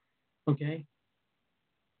about. Okay?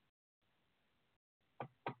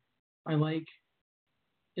 I like,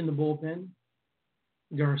 in the bullpen,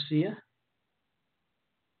 Garcia.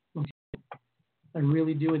 Okay. I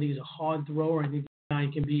really do. I think he's a hard thrower. I think the guy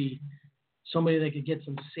can be somebody that could get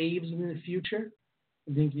some saves in the future.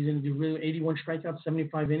 I think he's going to do really 81 strikeouts,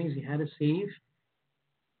 75 innings. He had a save.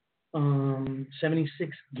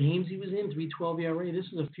 76 games he was in, 3.12 ERA. This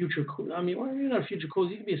is a future. Not a future closer.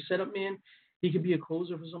 He could be a setup man. He could be a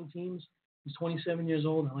closer for some teams. He's 27 years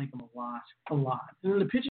old. I like him a lot. And in the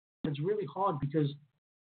pitching, it's really hard because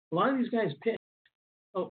a lot of these guys pitch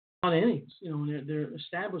a lot of innings. They're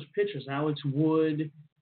established pitchers. Alex Wood,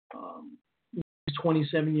 he's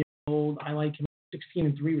 27 years old. I like him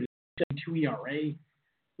 16-3 with a 7.2 ERA.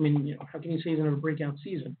 How can you say he's going to have a breakout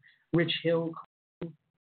season? Rich Hill.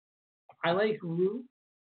 I like Rue.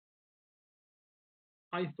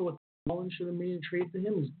 I thought Collins should have made a trade for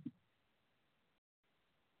him.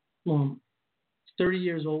 He's 30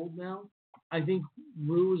 years old now. I think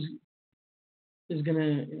Rue is going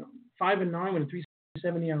to, 5-9 with a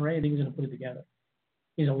 3.70 ERA. I think he's going to put it together.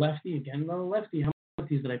 He's a lefty again. Not a lefty. How many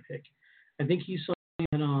lefties did I pick? I think he's somebody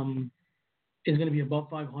that is going to be above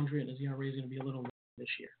 500, and his ERA is going to be a little lower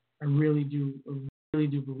this year. I really do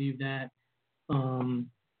believe that.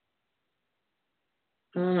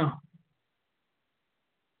 I don't know.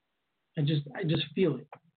 I just feel it.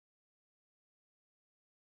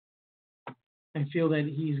 I feel that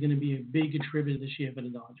he's going to be a big contributor this year for the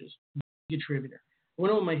Dodgers. Big contributor. I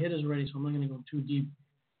went over my hitters already, so I'm not going to go too deep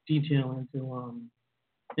detail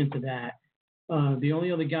into that. The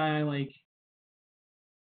only other guy I like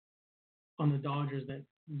on the Dodgers that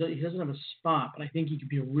he doesn't have a spot, but I think he could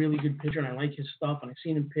be a really good pitcher, and I like his stuff, and I've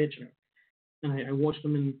seen him pitch, and I watched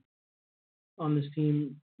him on this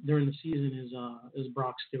team during the season is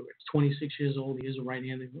Brock Stewart. He's 26 years old. He is a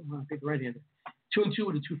right-handed. I think right-handed. 2-2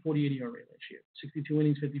 with a 2.48 ERA last year. 62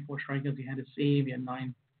 innings, 54 strikeouts. He had a save. He had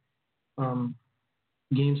 9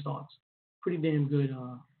 game starts. Pretty damn good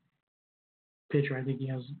pitcher. I think he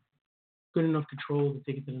has good enough control to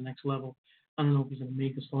take it to the next level. I don't know if he's going to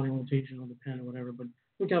make the starting rotation or the pen or whatever, but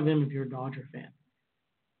look out for him if you're a Dodger fan.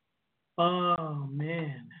 Oh,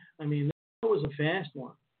 man. I mean, that was a fast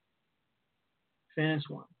one. Fast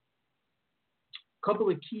one. A couple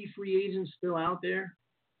of key free agents still out there.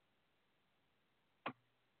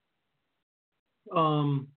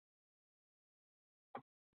 So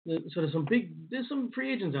there's some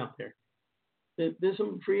free agents out there. There's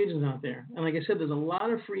some free agents out there. And like I said, there's a lot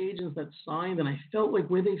of free agents that signed, and I felt like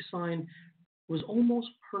where they signed was almost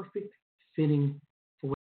perfect fitting for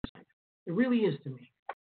where they signed. It really is to me.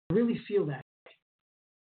 I really feel that.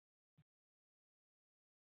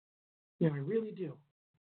 I really do.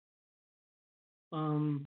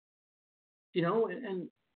 And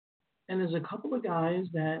there's a couple of guys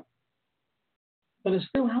that are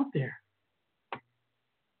still out there.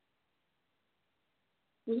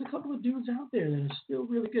 There's a couple of dudes out there that are still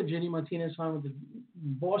really good. JD Martinez signed with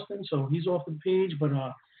Boston, so he's off the page. But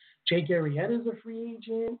Jake Arrieta is a free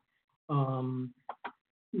agent. Alex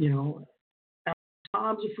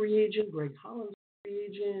Cobb's a free agent. Greg Holland's a free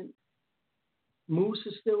agent. Moose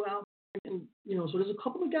is still out there. And, so there's a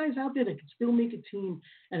couple of guys out there that can still make a team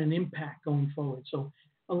and an impact going forward. So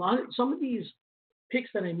some of these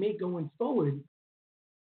picks that I make going forward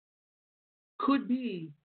could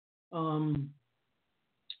be,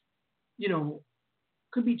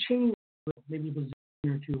 could be changed, maybe a position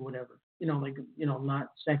or two, or whatever. Not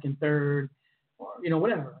second, third, or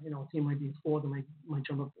whatever. A team might be fourth, and might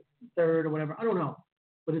jump up to third or whatever. I don't know,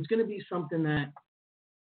 but it's going to be something that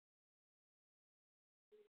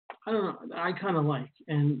I don't know. I kind of like,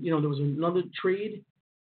 and there was another trade.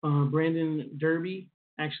 Brandon Derby,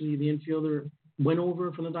 actually, the infielder, went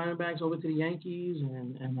over from the Diamondbacks over to the Yankees,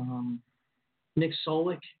 and Nick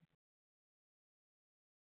Solich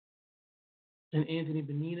and Anthony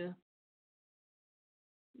Bonita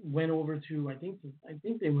went over to, I think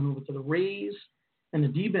they went over to the Rays, and the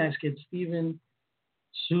D-backs get Steven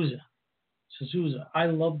Souza. I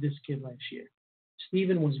loved this kid last year.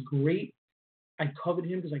 Steven was great. I covered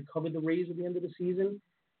him because I covered the Rays at the end of the season.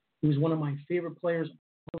 He was one of my favorite players on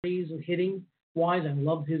the Rays hitting wise. I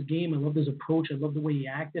loved his game. I loved his approach. I loved the way he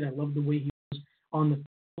acted. I loved the way he was on the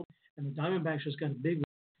field. And the Diamondbacks just got a big one.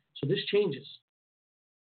 So this changes.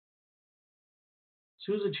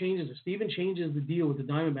 Souza changes it. Steven changes the deal with the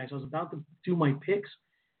Diamondbacks. I was about to do my picks,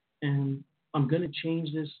 and I'm going to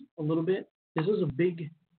change this a little bit. This is a big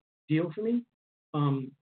deal for me.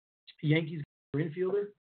 Yankees got their infielder,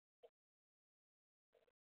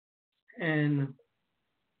 and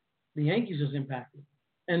the Yankees is impacted.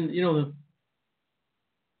 And, the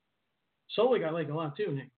Solich I like a lot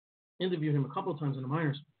too, Nick. Interviewed him a couple of times in the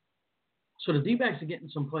minors. So the D-backs are getting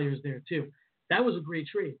some players there too. That was a great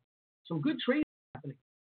trade. Some good trades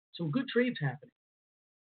happening.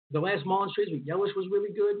 The last Marlins trades with Yelich was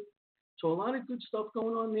really good. So a lot of good stuff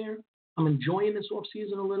going on there. I'm enjoying this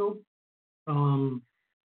offseason a little.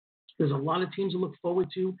 There's a lot of teams to look forward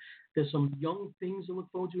to. There's some young things to look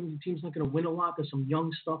forward to. The team's not going to win a lot. There's some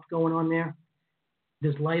young stuff going on there.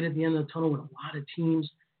 There's light at the end of the tunnel with a lot of teams.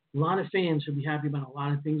 A lot of fans should be happy about a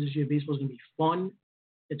lot of things this year. Baseball's going to be fun.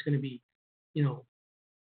 It's going to be,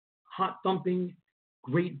 hot thumping,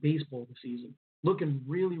 great baseball this season. Looking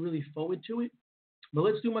really, really forward to it. But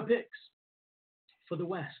let's do my picks for the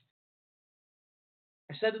West.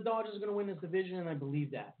 I said the Dodgers are going to win this division, and I believe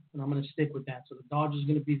that. And I'm going to stick with that. So the Dodgers are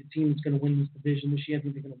going to be the team that's going to win this division this year. I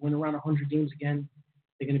think they're going to win around 100 games again.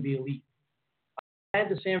 They're going to be elite. I had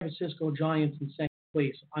the San Francisco Giants in second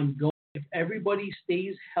place. If everybody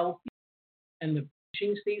stays healthy and the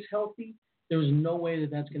pitching stays healthy, there's no way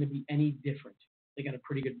that that's going to be any different. They got a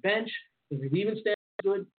pretty good bench. The relieving staff is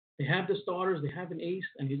good. They have the starters. They have an ace,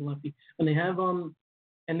 and he's a lefty. And they have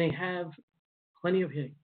plenty of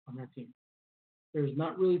hitting on that team. There's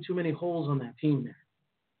not really too many holes on that team there.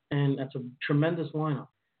 And that's a tremendous lineup.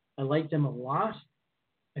 I like them a lot.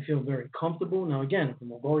 I feel very comfortable. Now, again, if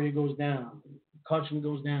Longoria goes down, Cutchin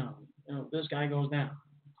goes down, this guy goes down,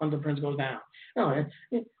 Hunter Prince goes down. No,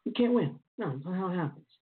 you can't win. No, that's not how it happens.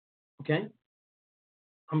 Okay?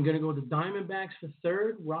 I'm going to go the Diamondbacks for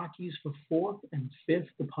third, Rockies for fourth, and fifth,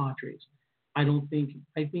 the Padres. I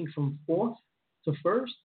think from fourth to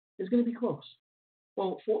first is going to be close.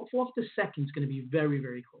 Well, fourth to second is going to be very,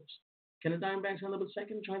 very close. Can the Diamondbacks end up at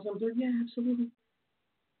second and Giants end up at third? Yeah, absolutely.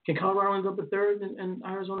 Can Colorado end up at third and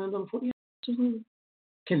Arizona end up at fourth? Yeah, absolutely.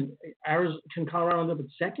 Can Colorado end up at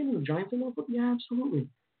second and the Giants end up at fourth? Yeah, absolutely.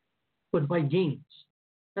 But by games.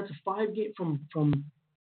 That's a 5-game from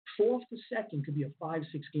fourth to second could be a 5-6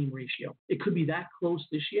 game ratio. It could be that close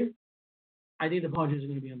this year. I think the Padres are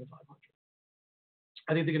going to be under 500.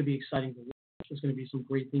 I think they're going to be exciting to watch. There's going to be some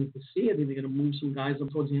great things to see. I think they're going to move some guys up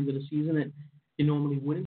towards the end of the season that you normally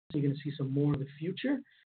wouldn't. So you're going to see some more of the future.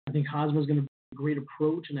 I think Hosmer's going to bring a great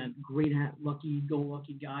approach and that great lucky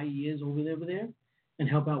guy he is over there and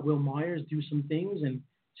help out Will Myers do some things and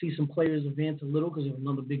see some players advance a little because of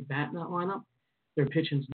another big bat in that lineup. Their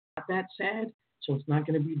pitching's not that sad, so it's not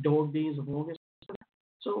going to be dog days of August.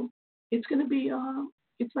 So it's going to be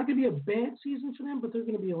it's not going to be a bad season for them, but they're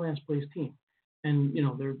going to be a last place team. And,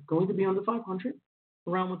 they're going to be under 500,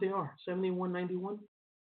 around what they are, 71, 91,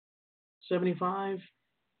 75,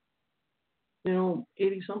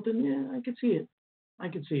 80-something. Yeah, I could see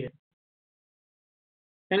it.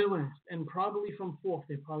 Anyway, and probably from fourth,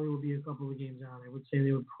 they probably will be a couple of games out. I would say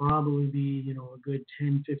they would probably be, a good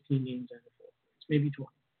 10, 15 games out of fourth place, maybe 20.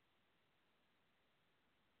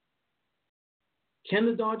 Can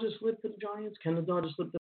the Dodgers slip to the Giants? Can the Dodgers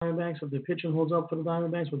slip to the Diamondbacks? If their pitching holds up for the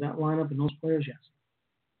Diamondbacks with that lineup and those players, yes.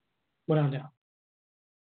 Without doubt.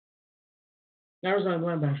 Arizona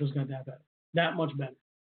Diamondbacks just got that better. That much better.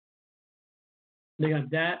 They got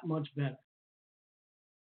that much better.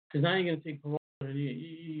 Because now you're going to take Peralta and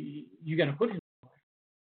you got to put him away.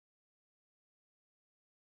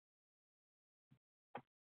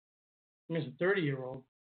 He's a 30-year-old.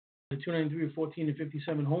 The 293 14 and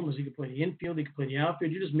 57 homers. He could play the infield. He could play the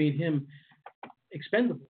outfield. You just made him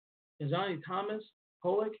expendable. Azani Thomas,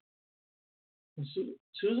 Pollock, and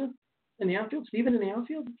Susan in the outfield. Steven in the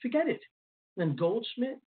outfield. Forget it. Then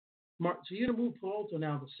Goldschmidt. So you're going to move Peralta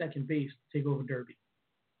now to second base to take over Derby.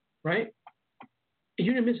 Right? And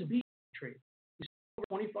you're going to miss a beat trade. He's a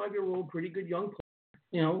 25-year-old, pretty good young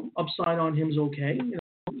player. Upside on him is okay.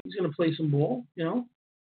 He's going to play some ball.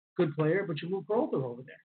 Good player, but you move Peralta over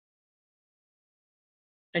there.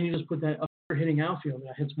 And you just put that upper hitting outfield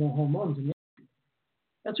that hits more home runs. And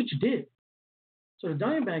that's what you did. So the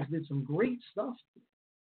Diamondbacks did some great stuff.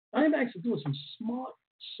 Diamondbacks are doing some smart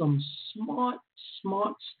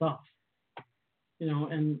stuff.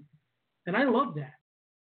 And I love that.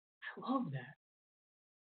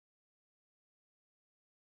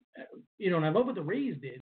 And I love what the Rays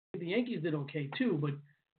did. The Yankees did okay too, but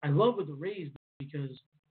I love what the Rays did because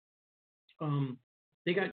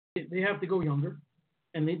they have to go younger.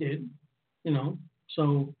 And they did,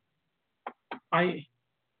 So everybody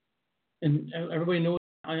knows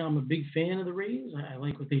I'm a big fan of the Rays. I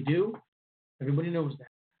like what they do. Everybody knows that.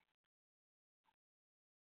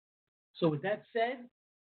 So with that said,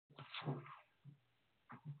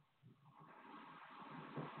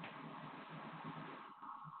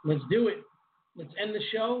 let's do it. Let's end the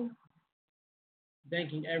show.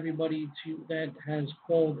 Thanking everybody that has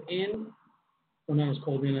called in, or not has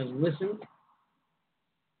called in, has listened.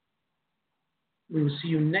 We will see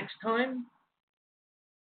you next time.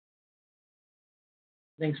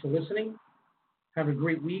 Thanks for listening. Have a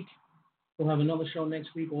great week. We'll have another show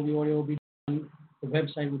next week. All the audio will be done. The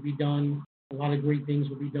website will be done. A lot of great things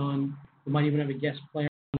will be done. We might even have a guest player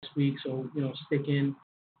next week, so stick in.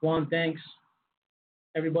 Juan, thanks.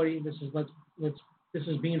 Everybody, this is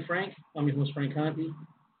Being Frank. I'm your host, Frank Conti,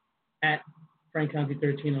 at Frank Conti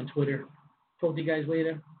 13 on Twitter. Talk to you guys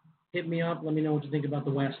later. Hit me up. Let me know what you think about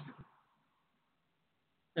the West.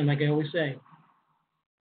 And like I always say,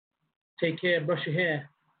 take care, brush your hair.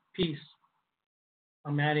 Peace.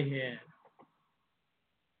 I'm out of here.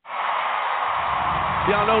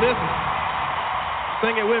 Y'all know this one.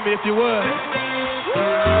 Sing it with me if you would.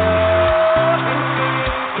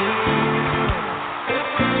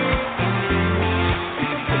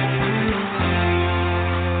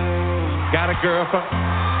 Got a girlfriend,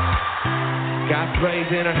 got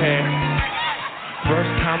braids in her hair. First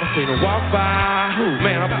time I seen her walk by,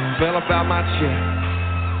 man, I fell about my chair.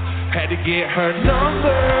 Had to get her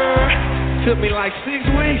number, took me like 6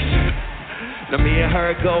 weeks. Now me and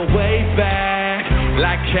her go way back,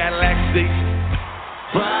 like Cadillac seats.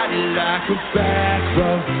 Body like a back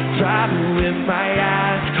road, driving with my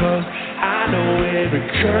eyes closed. I know every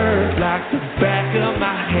curve like the back of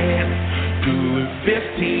my hand. Doing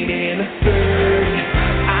 15 in a 30,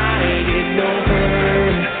 I ain't in no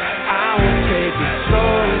hurry. I won't take it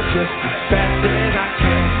slow, just as fast as I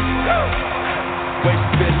can.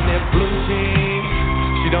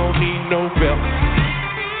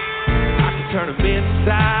 turn them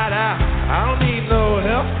inside out. I don't need no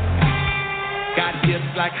help. Got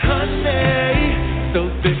hips like honey,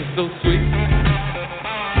 so thick and so sweet.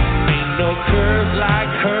 Ain't no curves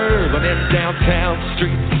like hers on them downtown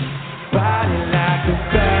streets. Body like a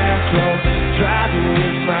back road, driving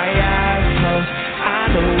with my eyes closed.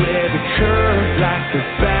 I know every curve like the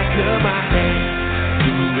back of my hand.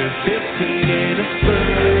 Doing 15 in a 30,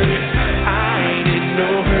 I ain't in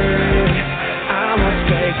no hurry. I'ma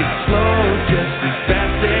take it slow, just as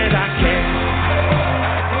fast as I can.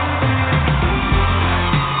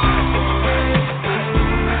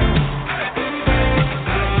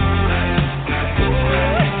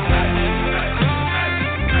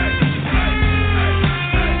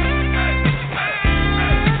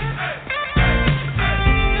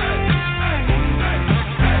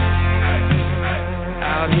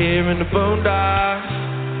 Out here in the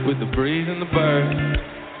boondocks, with the breeze and the birds,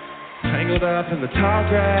 tangled up in the tall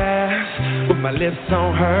grass, with my lips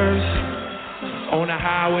on hers. On the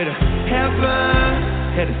highway to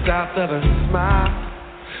heaven, headed south of a smile.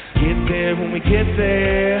 Get there when we get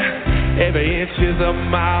there, every inch is a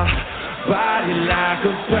mile. Body like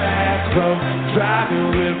a back road,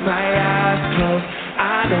 driving with my eyes closed.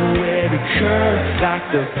 I know every curve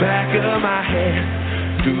like the back of my hand.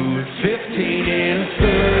 Doing 15 in a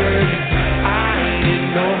 30, I ain't in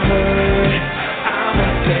no hurry. I'ma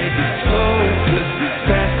take it slow, just as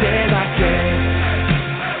fast as I can.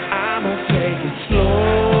 I'ma take it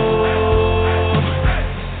slow,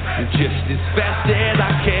 just as fast as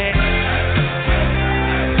I can.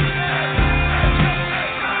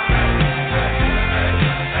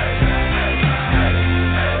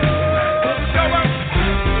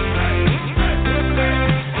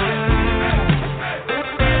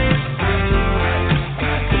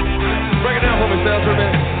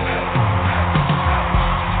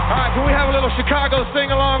 Can we have a little Chicago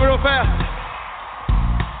sing-along real fast?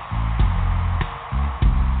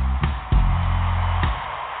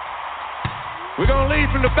 We're going to lead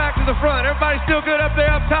from the back to the front. Everybody still good up there,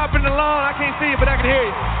 up top in the lawn? I can't see you, but I can hear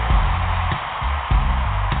you.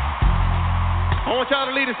 I want y'all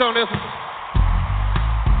to lead us on this one.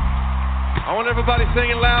 I want everybody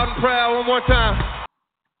singing loud and proud one more time.